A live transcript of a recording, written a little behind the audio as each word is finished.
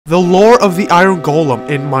The lore of the Iron Golem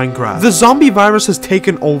in Minecraft. The zombie virus has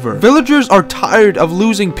taken over. Villagers are tired of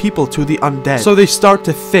losing people to the undead, so they start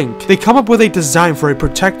to think. They come up with a design for a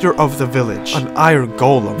protector of the village, an Iron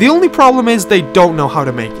Golem. The only problem is they don't know how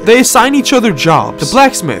to make it. They assign each other jobs: the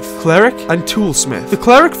blacksmith, cleric, and toolsmith. The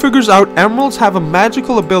cleric figures out emeralds have a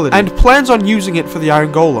magical ability and plans on using it for the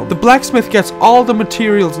Iron Golem. The blacksmith gets all the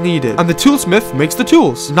materials needed, and the toolsmith makes the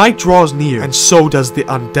tools. Night draws near, and so does the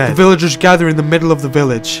undead. The villagers gather in the middle of the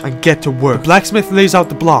village and get to work. The blacksmith lays out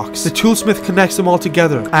the blocks. The toolsmith connects them all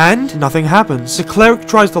together, and nothing happens. The cleric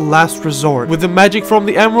tries the last resort with the magic from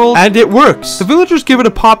the emerald, and it works. The villagers give it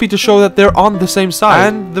a poppy to show that they're on the same side,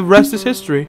 and the rest is history.